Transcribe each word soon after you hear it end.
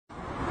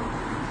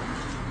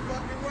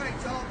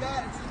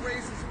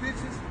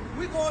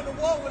going to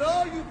war with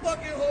all you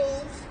fucking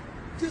hoes.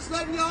 Just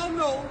letting y'all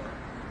know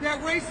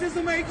that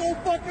racism ain't gonna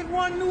fucking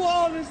run New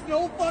Orleans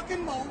no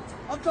fucking more.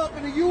 I'm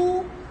talking to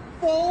you,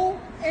 4,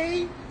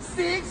 8,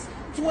 6,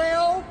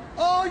 12,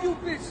 all you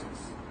bitches.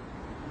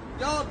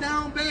 Y'all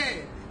down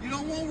bad. You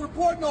don't want to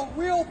report no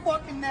real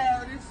fucking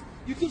narratives.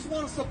 You just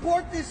want to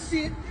support this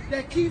shit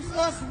that keeps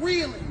us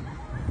reeling.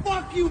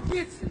 Fuck you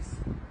bitches.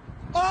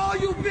 All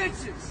you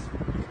bitches.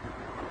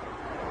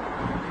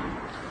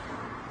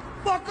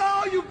 Fuck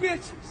all you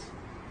bitches.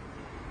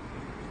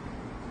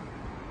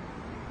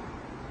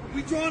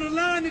 We drawing a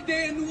line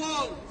today in New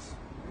Orleans.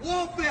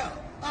 Warfare.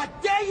 I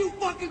dare you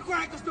fucking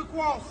crackers to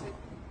cross it.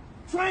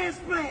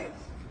 Transplants.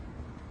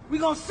 We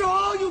gonna show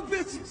all you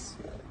bitches.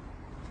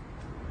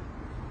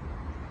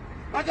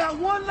 I got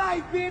one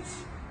life, bitch.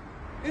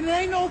 And it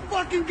ain't no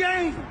fucking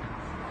game.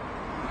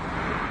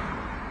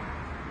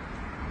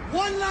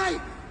 One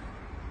life.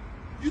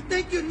 You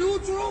think you're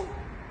neutral?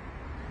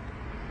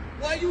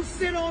 While you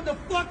sit on the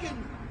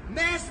fucking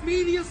mass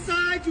media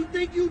side, you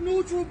think you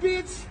neutral,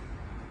 bitch?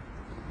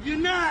 You're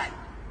not.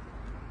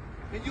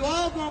 And you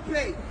all gonna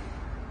pay.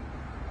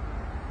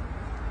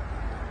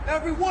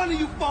 Every one of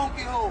you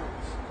funky hoes.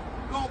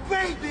 Gonna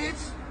pay,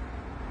 bitch.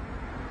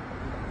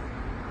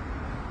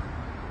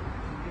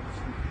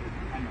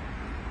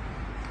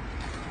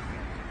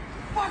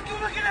 Fuck you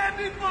looking at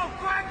me for,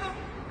 cracker?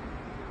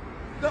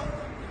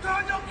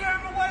 Turn your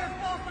camera where it's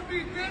supposed to be,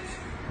 bitch.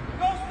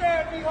 Don't stare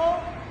at me, ho.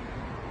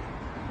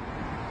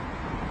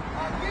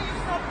 I'll give you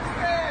something to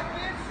stare at,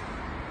 bitch.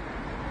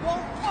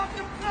 Don't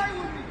fucking play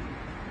with me.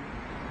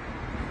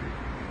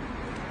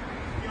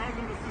 Y'all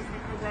know the system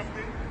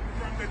corrupted.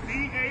 From the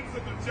DA to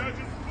the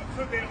judges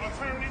to their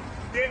attorneys,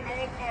 they're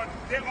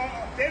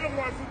the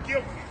ones who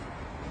guilty.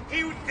 He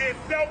did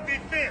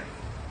self-defense.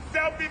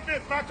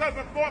 Self-defense. My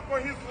cousin fought for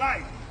his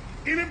life.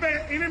 Any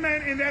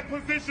man in that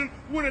position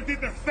would have did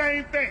the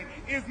same thing.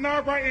 It's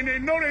not right, and they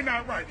know they're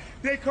not right.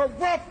 They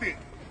corrupted.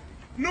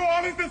 New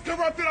Orleans is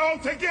corrupted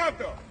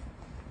altogether.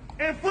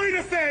 And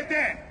Frida said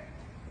that.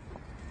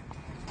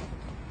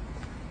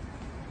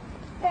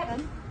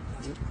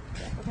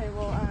 Okay,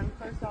 well,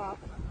 first off,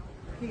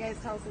 can you guys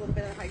tell us a little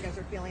bit of how you guys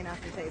are feeling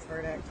after today's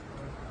verdict?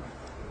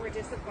 We're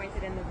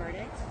disappointed in the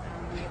verdict.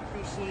 We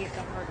appreciate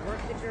the hard work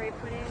the jury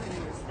put in.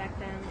 We respect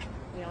them.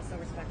 We also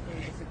respectfully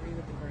disagree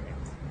with the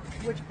verdict.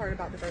 Which part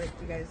about the verdict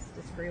do you guys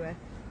disagree with?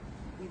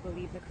 We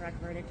believe the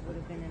correct verdict would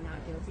have been a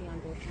not guilty on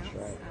both counts.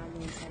 Right.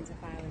 We intend to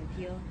file an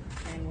appeal,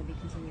 and we'll be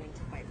continuing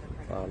to fight for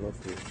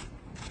correct.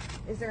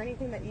 Is there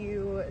anything that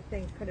you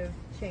think could have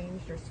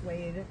changed or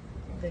swayed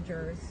the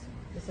jurors'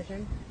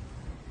 decision?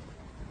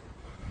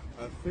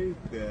 I think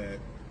that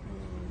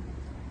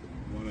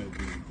one of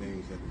the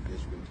things that the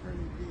district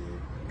attorney did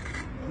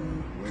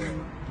well,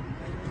 and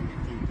one of the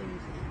few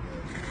things that he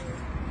does well,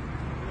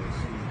 was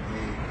he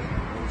gave an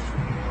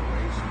emotional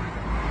narration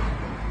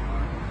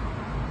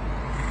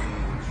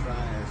and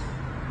tries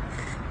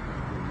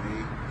to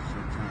make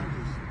sometimes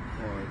it's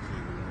hard to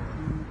ignore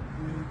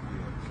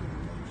feelings and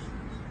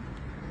emotions.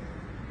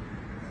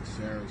 As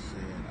Sarah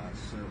said, I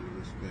certainly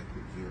respect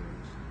the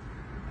jurors.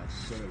 I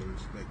certainly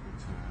respect the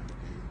time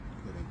that they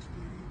put into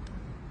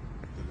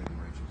the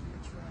deliberations in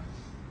the trial.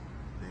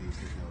 Days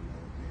that they'll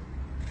know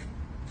everything.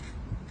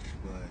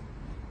 But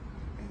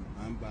an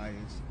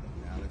unbiased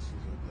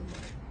analysis of the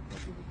law,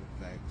 coupled with the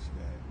facts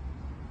that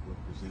were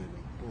presented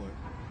in court,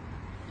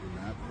 do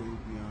not prove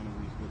beyond a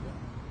reasonable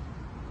doubt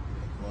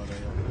that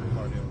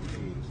Cardell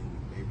Hayes on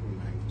April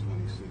 9,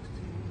 2016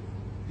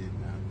 did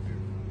not fear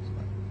for his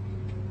life.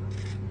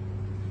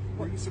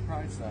 Were you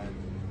surprised that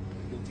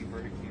the guilty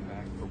verdict came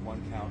back for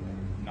one count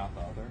and not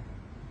the other?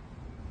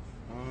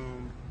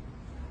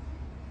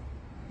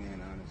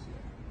 Being honest, yeah.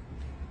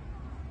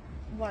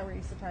 Why were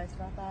you surprised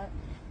about that?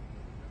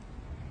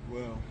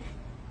 Well,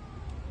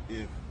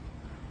 if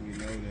we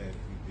know that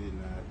he did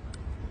not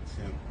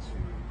attempt to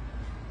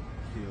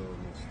kill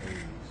Miss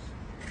Hayes,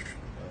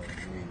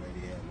 meaning that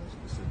he had no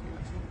specific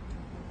intent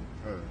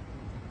with her,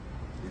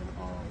 in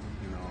all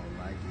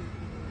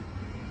likelihood,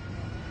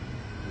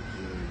 the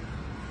jury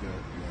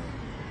felt that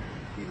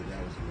either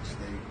that was a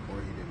mistake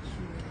or he didn't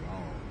shoot her at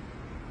all,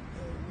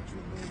 which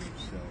would lend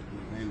itself to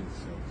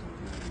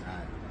him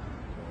not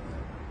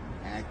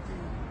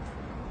acting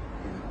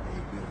in a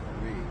bit of a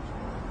rage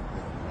or a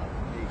bit of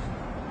provocation,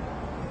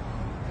 but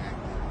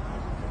acting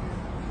as a fear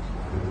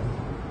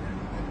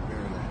at the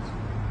very last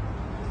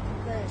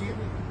minute. Do you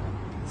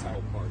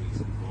tell parties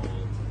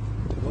involved,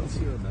 what's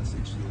your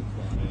message to the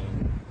client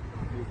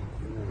moving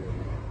forward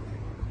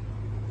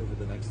over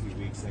the next few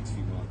weeks, next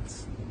few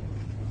months?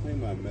 I think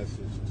my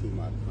message to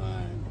my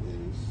client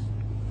is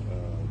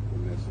the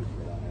message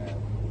that I have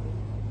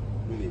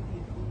for many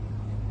people.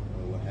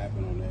 What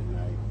happened on that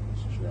night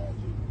was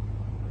tragic.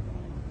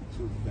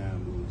 Two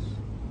families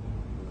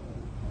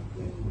have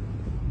been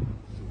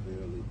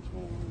severely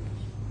torn,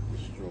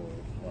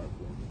 destroyed,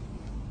 heartbroken.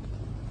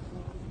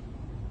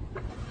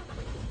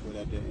 But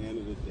at the end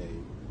of the day,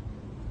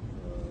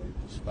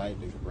 despite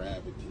the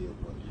gravity of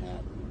what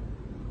happened,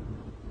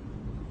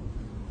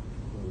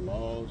 the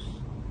laws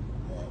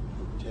that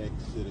protect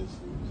protect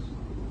citizens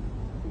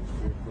who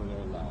fear for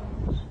their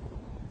lives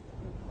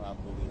and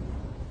properly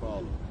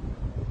follow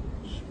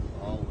should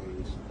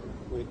always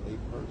acquit a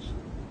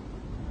person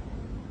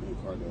in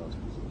Cardell's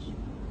position.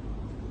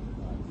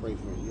 I pray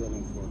for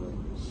healing for the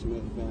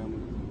Smith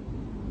family.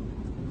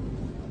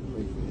 I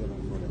pray for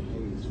healing for the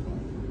Hayes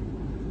family.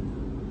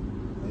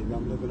 Maybe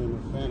I'm living in a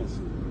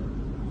fantasy world,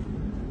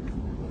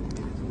 but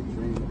it is a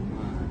dream of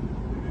mine.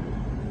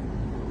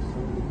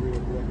 Some degree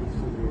of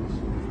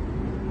reconciliation,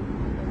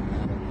 no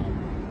matter how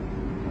long.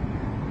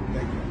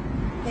 Thank you.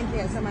 Thank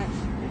you so much.